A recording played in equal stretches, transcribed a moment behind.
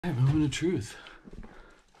Alright, moment of truth.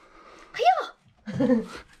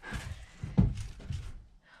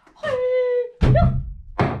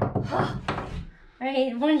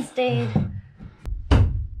 Alright, one stayed.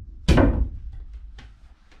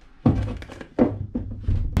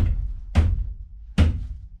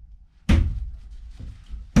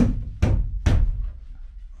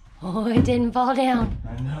 Oh, it didn't fall down.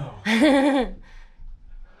 I know. I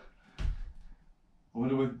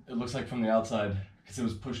wonder what it looks like from the outside, because it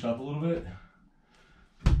was pushed up a little bit.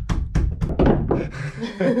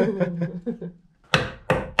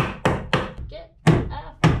 Get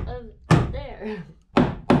off of there.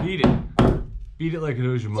 Beat it. Beat it like it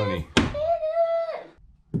owes you money. Just beat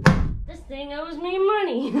it. This thing owes me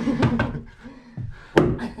money.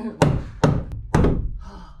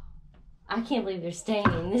 I can't believe they're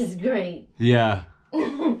staying. This is great. Yeah.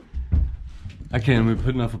 I can. We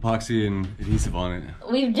put enough epoxy and adhesive on it.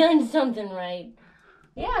 We've done something right.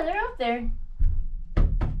 Yeah, they're up there.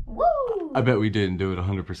 Woo! I bet we didn't do it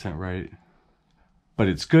 100% right. But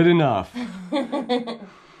it's good enough.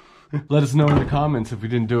 Let us know in the comments if we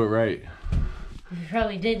didn't do it right. We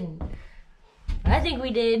probably didn't. I think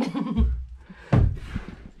we did.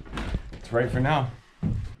 It's right for now.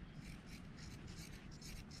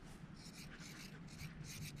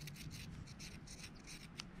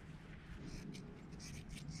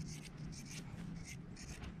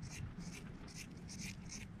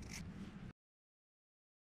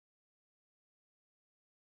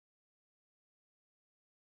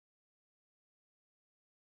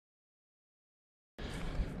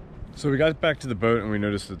 So we got back to the boat and we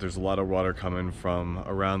noticed that there's a lot of water coming from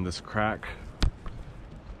around this crack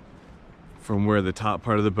from where the top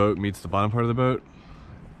part of the boat meets the bottom part of the boat,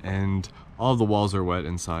 and all of the walls are wet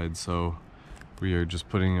inside, so we are just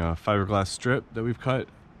putting a fiberglass strip that we've cut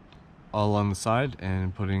all on the side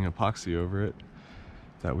and putting epoxy over it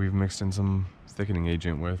that we've mixed in some thickening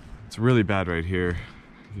agent with. It's really bad right here.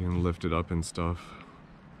 You can lift it up and stuff.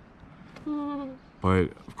 But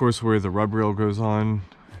of course where the rub rail goes on,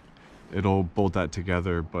 it'll bolt that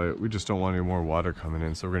together, but we just don't want any more water coming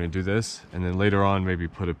in. So we're gonna do this, and then later on maybe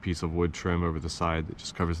put a piece of wood trim over the side that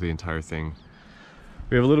just covers the entire thing.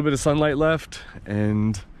 We have a little bit of sunlight left,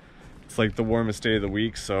 and it's like the warmest day of the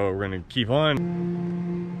week, so we're gonna keep on.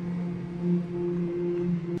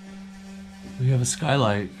 We have a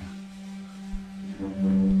skylight.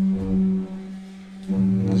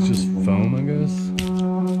 It's just foam, I guess.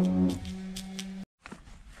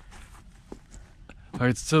 All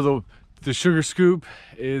right, so the sugar scoop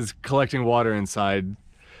is collecting water inside.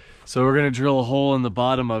 So we're gonna drill a hole in the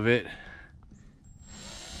bottom of it.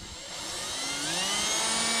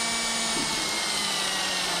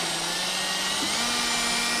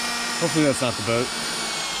 Hopefully that's not the boat.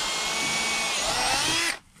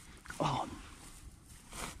 Oh.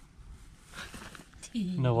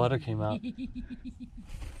 No water came out.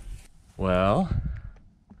 Well.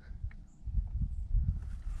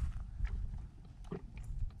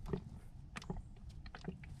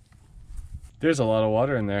 There's a lot of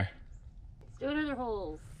water in there. Let's do another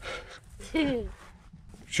hole.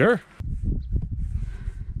 Sure.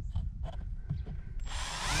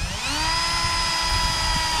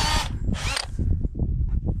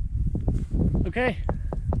 Okay.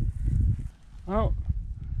 Well,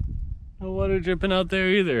 no water dripping out there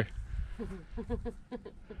either.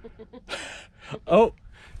 Oh.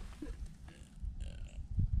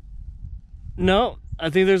 No,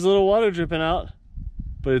 I think there's a little water dripping out,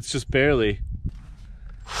 but it's just barely.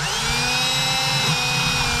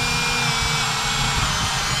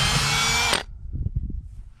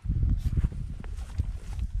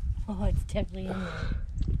 Oh, it's definitely in there.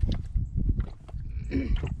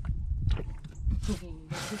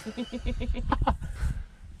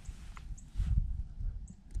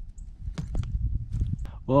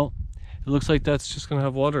 Well, it looks like that's just gonna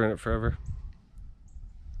have water in it forever.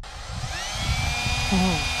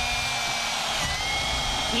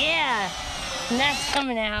 Yeah, and that's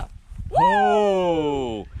coming out.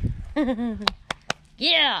 Oh!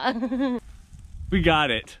 Yeah. We got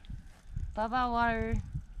it. Pop out water.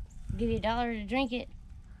 Give you $1 to drink it.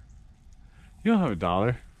 You don't have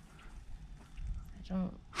 $1. I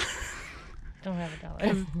don't have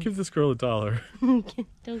 $1. Give this girl $1.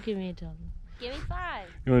 Don't give me $1. Give me 5.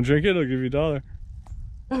 You wanna drink it? I'll give you $1.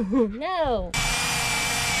 No.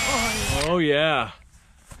 Oh, Oh yeah.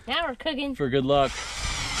 now we're cooking. For good luck.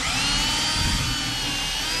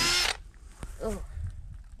 Oh,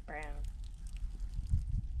 brown.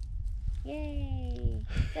 Yay.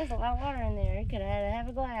 There's a lot of water in there. You could have had half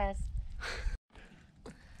a glass.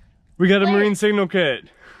 We got a marine signal kit.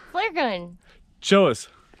 Flare gun. Show us.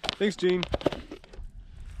 Thanks, Gene.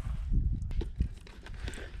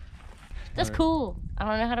 That's cool. I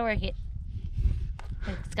don't know how to work it.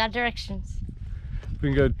 It's got directions. We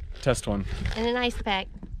can go test one. And an ice pack.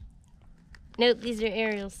 Nope, these are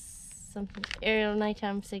aerials. Something aerial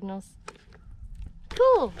nighttime signals.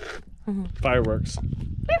 Cool. Fireworks.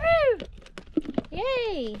 Woohoo!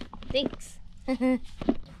 Yay! Thanks.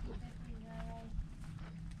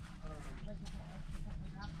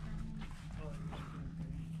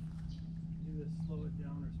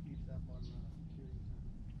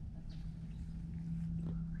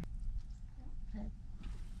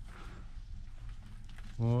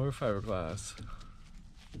 More fiberglass.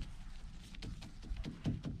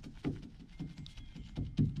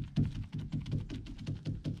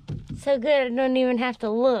 So good I don't even have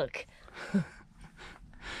to look.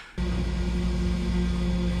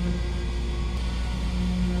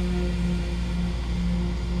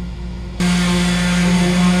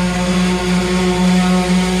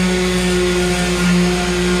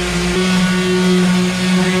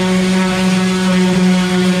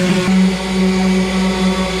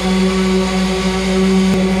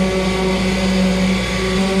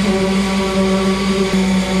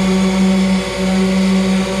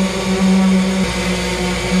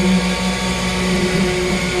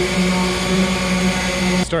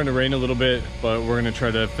 Starting to rain a little bit, but we're gonna try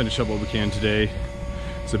to finish up what we can today.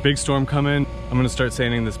 It's a big storm coming. I'm gonna start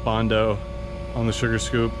sanding this Bondo on the sugar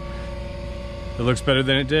scoop. It looks better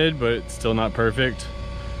than it did, but it's still not perfect.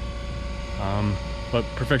 But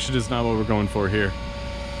perfection is not what we're going for here.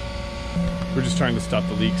 We're just trying to stop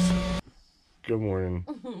the leaks. Good morning.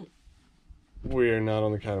 We are not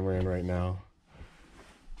on the catamaran right now.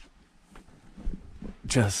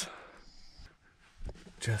 Jess,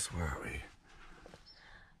 where are we?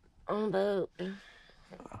 On a boat.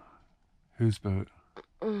 Whose boat?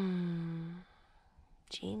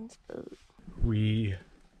 Jean's boat. We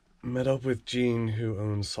met up with Gene, who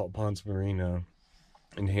owns Salt Ponds Marina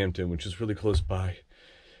in Hampton, which is really close by.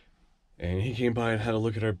 And he came by and had a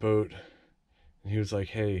look at our boat. And he was like,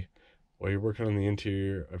 hey, while you're working on the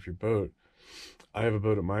interior of your boat, I have a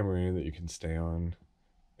boat at my marina that you can stay on.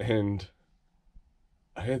 And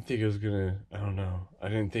I didn't think it was gonna, I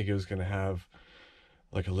didn't think it was gonna have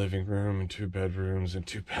like a living room and 2 bedrooms and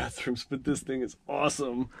 2 bathrooms, but this thing is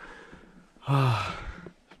awesome.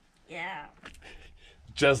 Yeah.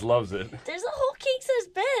 Jess loves it. There's a whole king size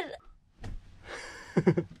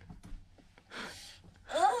bed.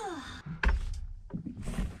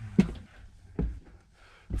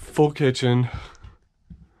 Full kitchen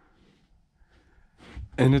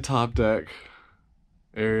and a top deck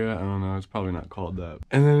area. I don't know, it's probably not called that.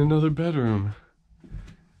 And then another bedroom.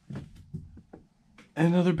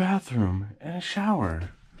 Another bathroom and a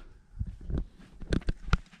shower.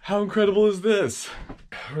 How incredible is this?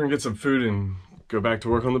 We're gonna get some food and go back to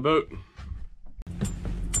work on the boat.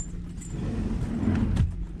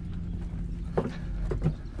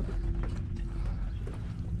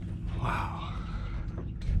 Wow.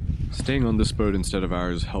 Staying on this boat instead of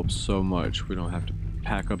ours helps so much. We don't have to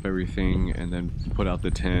pack up everything and then put out the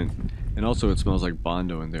tent. And also it smells like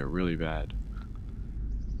Bondo in there really bad.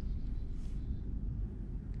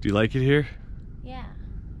 Do you like it here? Yeah.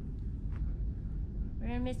 We're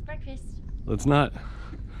gonna miss breakfast. Let's not.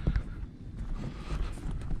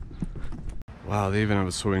 Wow, they even have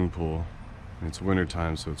a swimming pool. It's winter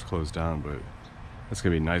time, so it's closed down, but that's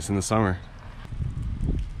gonna be nice in the summer.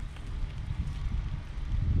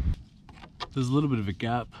 There's a little bit of a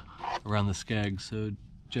gap around the skeg, so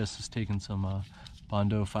Jess has taken some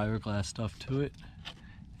Bondo fiberglass stuff to it,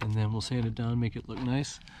 and then we'll sand it down, make it look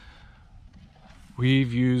nice.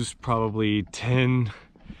 We've used probably 10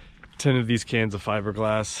 of these cans of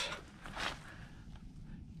fiberglass.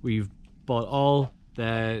 We've bought all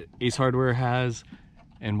that Ace Hardware has,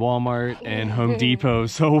 and Walmart and Home Depot,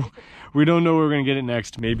 so we don't know where we're gonna get it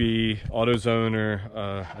next. Maybe AutoZone or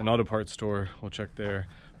an auto parts store. We'll check there.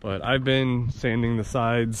 But I've been sanding the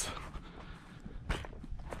sides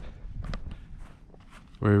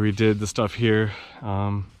where we did the stuff here.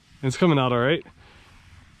 It's coming out all right.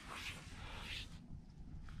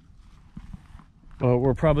 But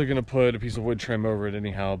we're probably gonna put a piece of wood trim over it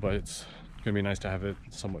anyhow, but it's gonna be nice to have it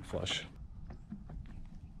somewhat flush.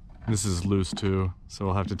 This is loose too, so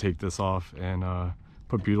we'll have to take this off and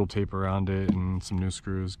put butyl tape around it and some new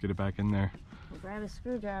screws, get it back in there. We'll grab a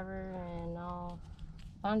screwdriver and I'll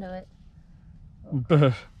Bondo it.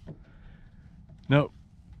 Nope,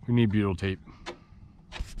 we need butyl tape.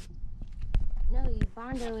 No, you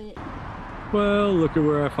Bondo it. Well, look at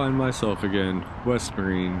where I find myself again, West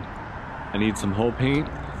Marine. I need some hull paint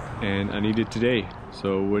and I need it today.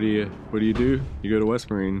 So what do you do? You go to West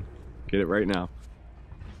Marine, get it right now.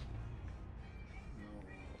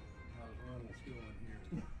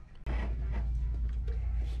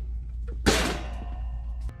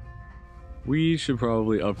 We should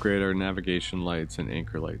probably upgrade our navigation lights and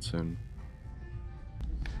anchor lights soon.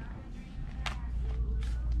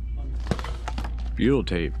 Butyl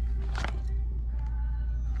tape.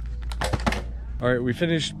 Alright, we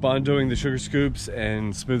finished bondoing the sugar scoops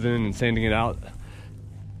and smoothing and sanding it out.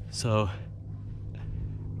 So,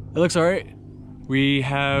 it looks alright. We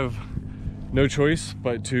have no choice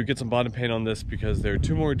but to get some bottom paint on this because there are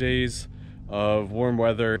 2 more days of warm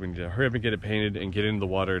weather. We need to hurry up and get it painted and get into the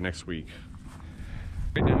water next week.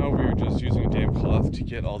 Right now we're just using a damp cloth to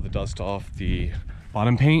get all the dust off the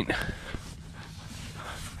bottom paint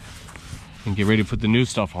and get ready to put the new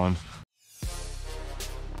stuff on.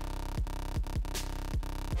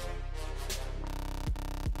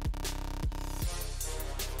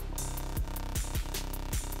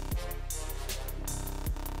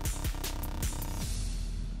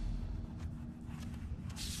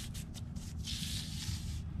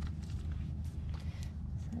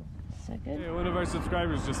 Good. Hey, one of our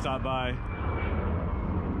subscribers just stopped by.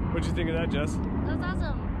 What'd you think of that, Jess? That was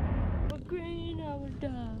awesome. For green I would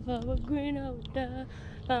die, for green I would die,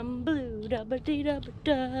 I'm blue, da ba dee da ba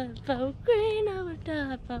da. For green I would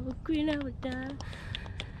die, for green I would die.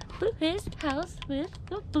 Blue his house with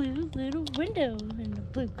a blue little window and a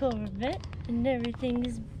blue Corvette, and everything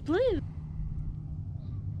is blue.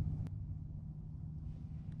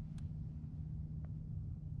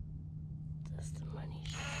 That's the money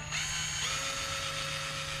shot.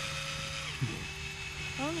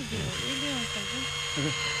 I want to do what you're doing, something.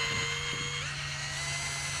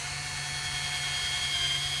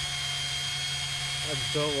 I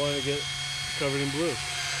just don't want to get covered in blue.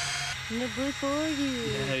 No blue for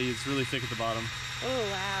you. Hey, it's really thick at the bottom. Oh,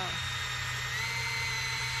 wow.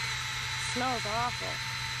 Smells awful.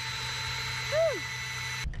 Woo.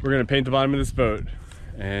 We're gonna paint the bottom of this boat,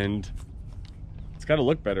 and it's gotta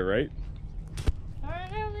look better, right?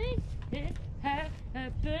 Finally, it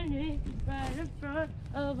happening right in front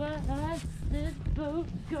of our eyes. This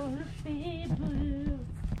boat's gonna be blue.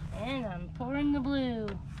 And I'm pouring the blue.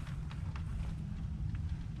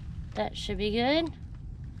 That should be good.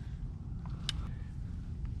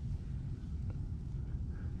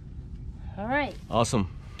 All right. Awesome.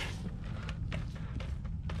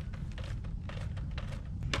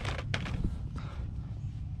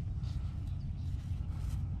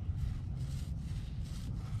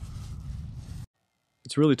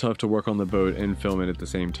 It's really tough to work on the boat and film it at the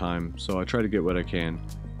same time, so I try to get what I can.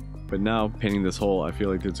 But now, painting this hole, I feel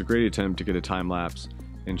like it's a great attempt to get a time lapse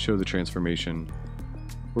and show the transformation.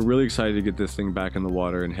 We're really excited to get this thing back in the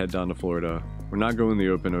water and head down to Florida. We're not going the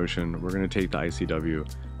open ocean, we're going to take the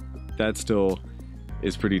ICW. That still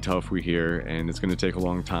is pretty tough, we hear, and it's going to take a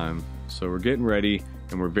long time. So we're getting ready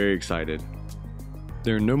and we're very excited.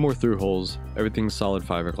 There are no more through holes, everything's solid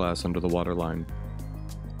fiberglass under the waterline.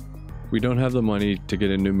 We don't have the money to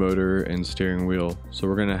get a new motor and steering wheel, so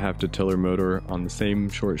we're going to have to tiller motor on the same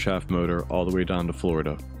short shaft motor all the way down to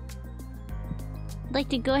Florida. I'd like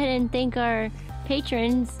to go ahead and thank our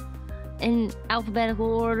patrons in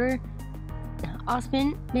alphabetical order.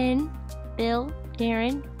 Osman, Ben, Bill,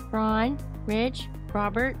 Darren, Ron, Rich,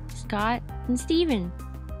 Robert, Scott, and Steven.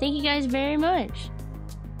 Thank you guys very much.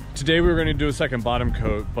 Today we were going to do a second bottom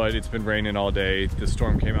coat, but it's been raining all day. The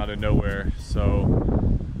storm came out of nowhere, so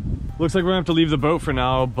looks like we're going to have to leave the boat for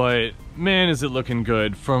now, but man, is it looking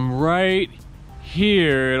good. From right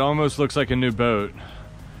here, it almost looks like a new boat.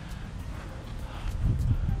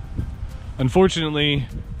 Unfortunately,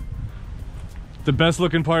 the best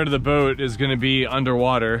looking part of the boat is going to be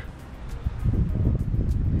underwater.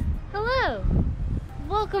 Hello,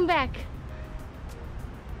 welcome back.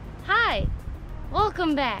 Hi,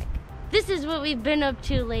 welcome back. This is what we've been up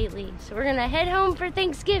to lately. So we're gonna head home for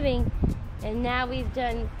Thanksgiving, and now we've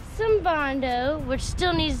done some Bondo, which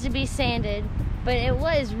still needs to be sanded, but it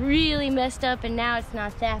was really messed up and now it's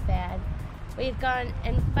not that bad. We've gone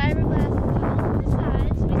and fiberglass on the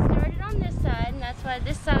sides. We started on this side, and that's why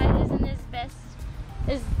this side isn't as best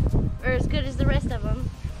or as good as the rest of them.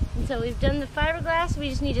 And so we've done the fiberglass. We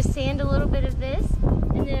just need to sand a little bit of this,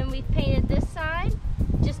 and then we've painted this side.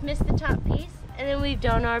 Just missed the top piece, and then we've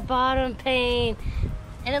done our bottom paint,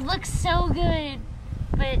 and it looks so good.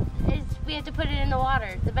 But we have to put it in the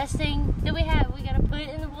water. The best thing that we have, we gotta put it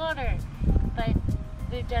in the water. But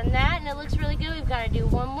we've done that, and it looks really good. We've got to do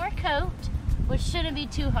one more coat, which shouldn't be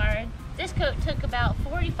too hard. This coat took about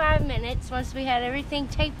 45 minutes once we had everything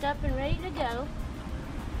taped up and ready to go.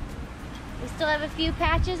 We still have a few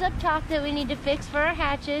patches up top that we need to fix for our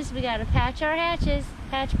hatches. We gotta patch our hatches.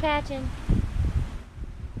 Patching.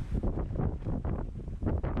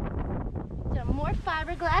 Some more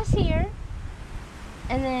fiberglass here.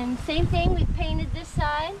 And then same thing, we painted this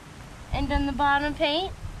side. and done the bottom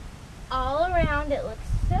paint all around. It looks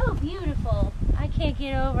so beautiful. I can't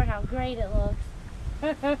get over how great it looks.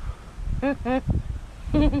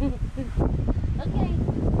 Okay,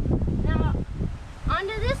 now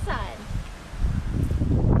onto this side.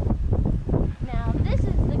 Now this is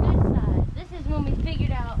the good side. This is when we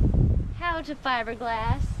figured out how to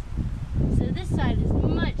fiberglass. So this side is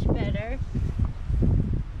much better.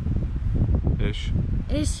 Ish,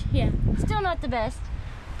 yeah. Still not the best,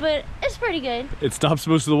 but it's pretty good. It stops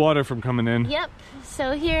most of the water from coming in. Yep.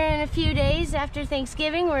 So here in a few days after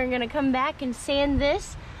Thanksgiving, we're gonna come back and sand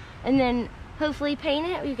this and then hopefully paint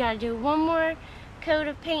it. We've got to do one more coat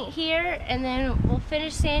of paint here and then we'll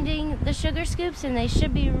finish sanding the sugar scoops and they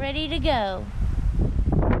should be ready to go.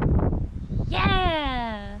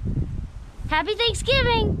 Yeah! Happy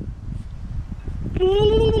Thanksgiving! Go,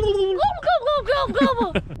 go, go,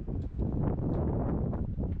 go, go!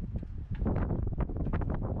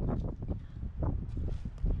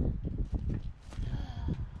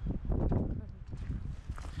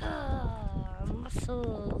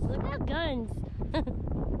 Muscles. Look at guns.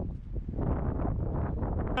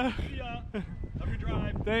 Yeah. Have a good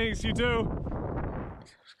drive. Thanks, you too.